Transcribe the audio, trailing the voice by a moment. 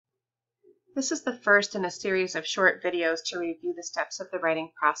This is the first in a series of short videos to review the steps of the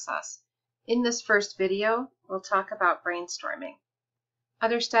writing process. In this first video, we'll talk about brainstorming.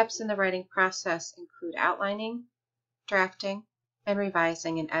 Other steps in the writing process include outlining, drafting, and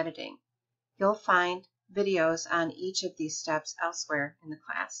revising and editing. You'll find videos on each of these steps elsewhere in the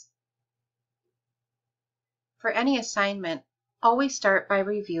class. For any assignment, always start by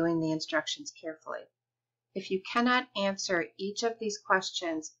reviewing the instructions carefully. If you cannot answer each of these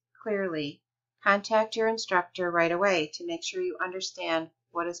questions clearly, contact your instructor right away to make sure you understand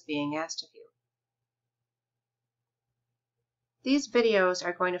what is being asked of you. These videos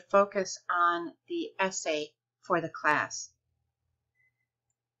are going to focus on the essay for the class.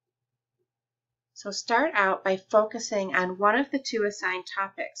 So start out by focusing on one of the two assigned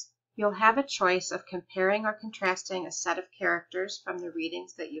topics. You'll have a choice of comparing or contrasting a set of characters from the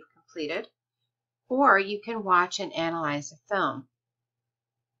readings that you've completed, or you can watch and analyze a film.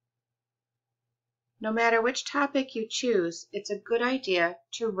 No matter which topic you choose, it's a good idea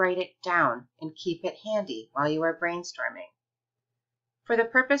to write it down and keep it handy while you are brainstorming. For the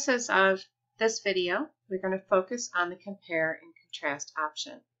purposes of this video, we're going to focus on the compare and contrast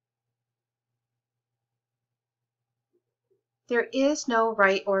option. There is no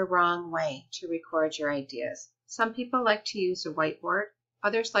right or wrong way to record your ideas. Some people like to use a whiteboard.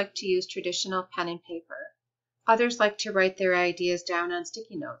 Others like to use traditional pen and paper. Others like to write their ideas down on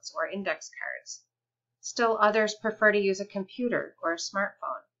sticky notes or index cards. Still others prefer to use a computer or a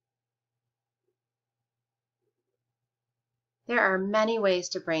smartphone. There are many ways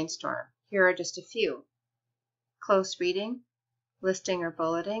to brainstorm. Here are just a few: close reading, listing or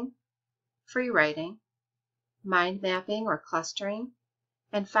bulleting, free writing, mind mapping or clustering,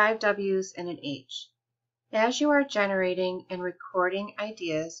 and 5 W's and an H. As you are generating and recording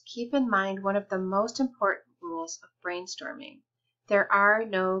ideas, keep in mind one of the most important rules of brainstorming. There are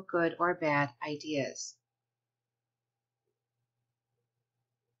no good or bad ideas.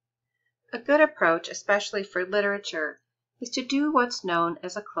 A good approach, especially for literature, is to do what's known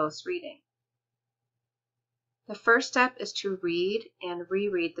as a close reading. The first step is to read and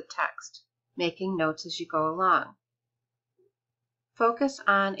reread the text, making notes as you go along. Focus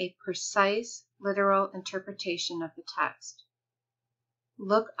on a precise, literal interpretation of the text.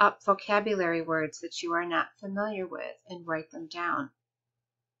 Look up vocabulary words that you are not familiar with and write them down.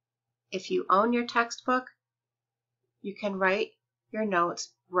 If you own your textbook, you can write your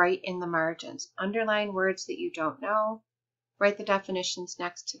notes right in the margins. Underline words that you don't know. Write the definitions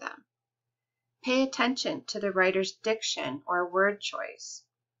next to them. Pay attention to the writer's diction or word choice.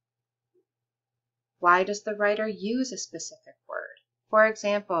 Why does the writer use a specific word? For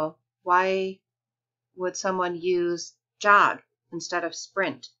example, why would someone use jog instead of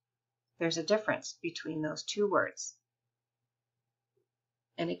sprint? There's a difference between those two words.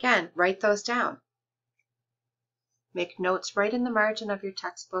 And again, write those down. Make notes right in the margin of your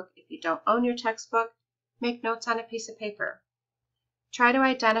textbook. If you don't own your textbook, make notes on a piece of paper. Try to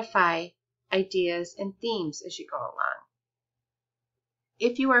identify ideas and themes as you go along.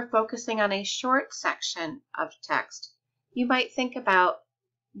 If you are focusing on a short section of text, you might think about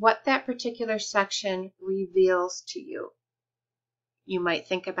what that particular section reveals to you. You might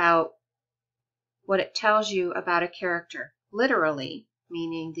think about what it tells you about a character, literally,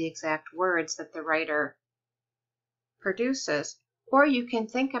 meaning the exact words that the writer produces, or you can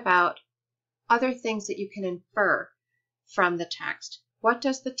think about other things that you can infer from the text. What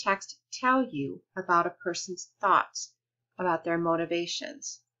does the text tell you about a person's thoughts, about their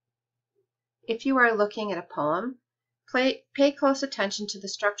motivations? If you are looking at a poem, pay close attention to the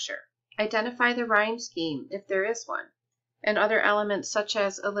structure. Identify the rhyme scheme, if there is one, and other elements such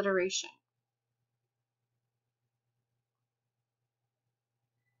as alliteration.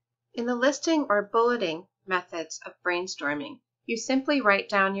 In the listing or bulleting methods of brainstorming, you simply write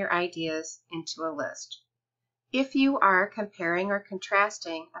down your ideas into a list. If you are comparing or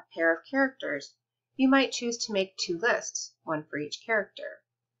contrasting a pair of characters, you might choose to make 2 lists, one for each character.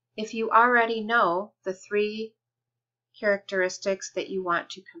 If you already know the 3 characteristics that you want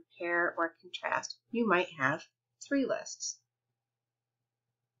to compare or contrast, you might have 3 lists.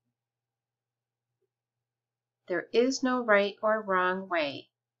 There is no right or wrong way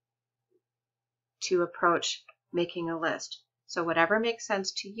to approach making a list, so whatever makes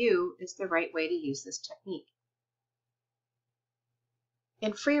sense to you is the right way to use this technique.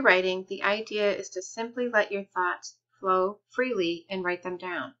 In free writing, the idea is to simply let your thoughts flow freely and write them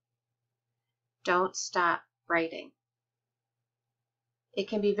down. Don't stop writing. It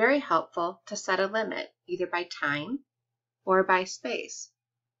can be very helpful to set a limit, either by time or by space.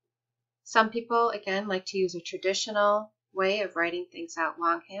 Some people, again, like to use a traditional way of writing things out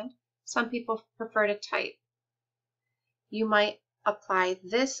longhand. Some people prefer to type. You might apply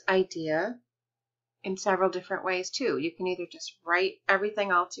this idea in several different ways too. You can either just write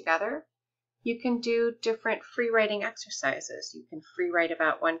everything all together. You can do different free writing exercises. You can free write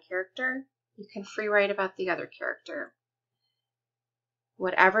about one character. You can free write about the other character.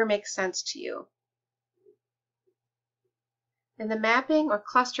 Whatever makes sense to you. In the mapping or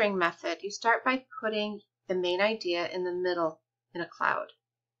clustering method, you start by putting the main idea in the middle in a cloud.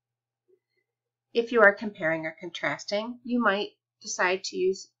 If you are comparing or contrasting, you might decide to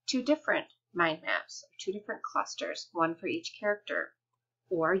use two different mind maps, or two different clusters, one for each character.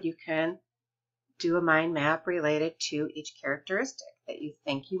 Or you can do a mind map related to each characteristic that you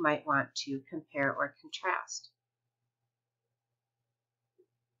think you might want to compare or contrast.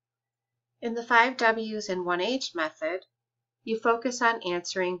 In the 5 W's and 1 H method, you focus on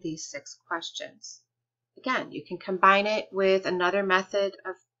answering these 6 questions. Again, you can combine it with another method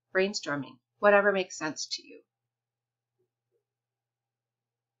of brainstorming, whatever makes sense to you.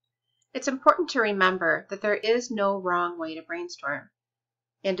 It's important to remember that there is no wrong way to brainstorm,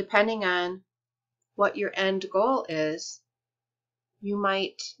 and depending on what your end goal is, you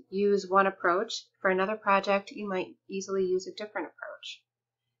might use one approach. For another project, you might easily use a different approach.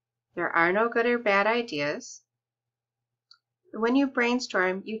 There are no good or bad ideas. When you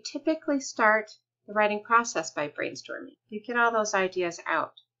brainstorm, you typically start the writing process by brainstorming. You get all those ideas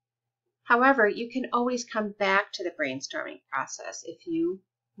out. However, you can always come back to the brainstorming process if you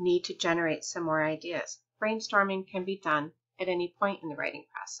need to generate some more ideas. Brainstorming can be done at any point in the writing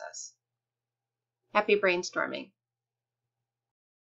process. Happy brainstorming!